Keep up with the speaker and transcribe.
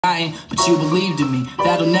But you believed in me,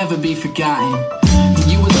 that'll never be forgotten.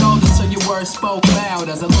 And you was older, so your words spoke loud.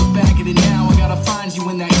 As I look back at it now, I gotta find you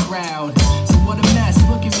in that crowd. So what a mess,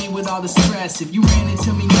 look at me with all the stress. If you ran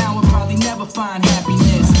into me now, I'd probably never find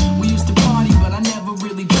happiness. We used to party, but I never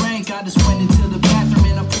really drank. I just went into the bathroom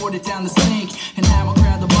and I poured it down the sink. And now I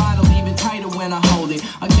grab the bottle even tighter when I hold it.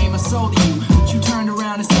 I gave my soul to you, but you turned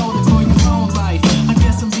around and sold it for your own life. I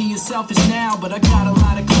guess I'm being selfish now, but I got a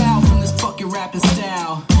lot of clout from this fucking rapping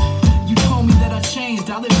style. You told me that I changed,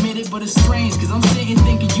 I'll admit it, but it's strange, cause I'm sitting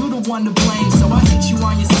thinking you the one to blame. So I hit you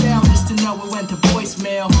on your cell just to know it went to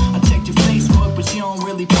voicemail. I checked your Facebook, but you don't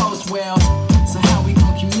really post well. So how we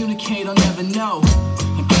gon' communicate, I'll never know.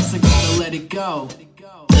 I guess I gotta let it go. Just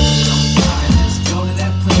go to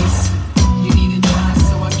that place. You needed time,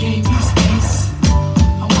 so I gave you space.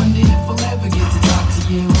 I wonder if I'll ever get to talk to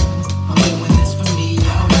you. I'm doing this for me,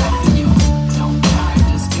 yo, not for you. Don't cry,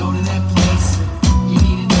 just go to that place. You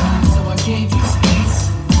needed time, so I gave you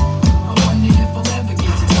space. I wonder if I'll ever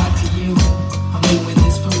get to talk to you. I'm doing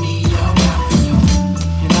this for me, yo, not for you.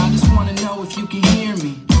 And I just wanna know if you can hear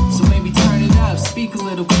me. So maybe turn it up, speak a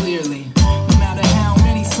little clearly. No matter how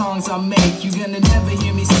many songs I make, you're gonna never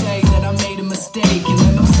hear me say that I made a mistake. And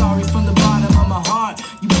then I'm sorry from the bottom of my heart.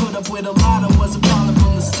 You put up with a lot, I was a problem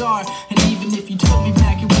from the start. And even if you took me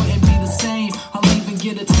back, it wouldn't be the same. I'll even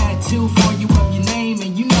get a tattoo for you of your name.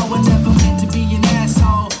 And you know I never meant to be an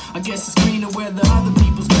asshole. I guess it's greener where the other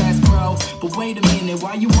people's grass grow. But wait a minute,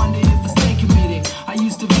 why you wonder if I stay committed? I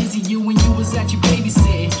used to visit you when you was at your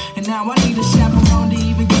babysitting. And now I need a chaperone to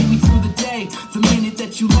even get me through the day. The minute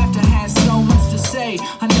that you left, I had so much to say.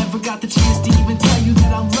 I never got the chance to even tell you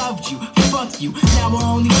that I loved you. Fuck you, now I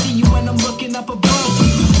only see you when I'm looking up above you.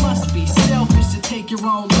 You must be selfish to take your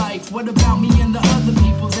own life. What about me and the other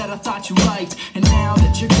people that I thought you liked? And now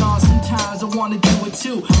that you're gone, sometimes I wanna do it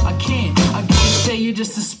too. I can't, I gotta stay here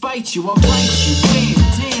just to spite you. I'll write you,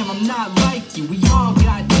 damn, I'm not like you. We all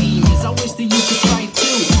got demons, I wish that you could fight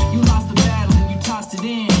too. You lost the battle and you tossed it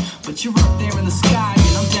in, but you're up there in the sky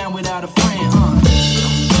and I'm down without a friend,